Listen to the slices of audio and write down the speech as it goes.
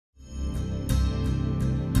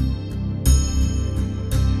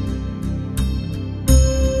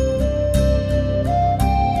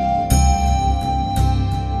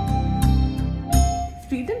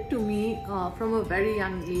from a very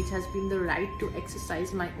young age has been the right to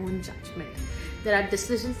exercise my own judgment. There are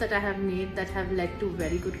decisions that I have made that have led to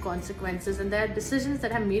very good consequences, and there are decisions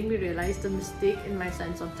that have made me realize the mistake in my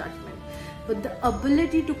sense of judgment. But the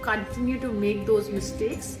ability to continue to make those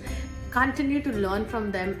mistakes, continue to learn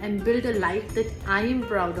from them, and build a life that I am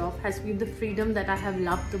proud of has been the freedom that I have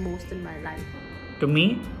loved the most in my life. To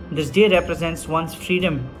me, this day represents one's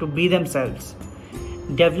freedom to be themselves,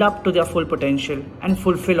 develop to their full potential, and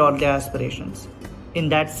fulfill all their aspirations. In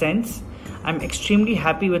that sense, I'm extremely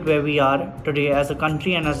happy with where we are today as a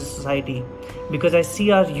country and as a society, because I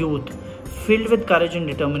see our youth filled with courage and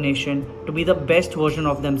determination to be the best version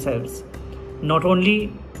of themselves, not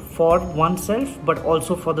only for oneself but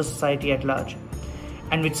also for the society at large.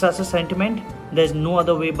 And with such a sentiment, there's no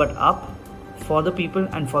other way but up for the people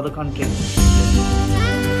and for the country.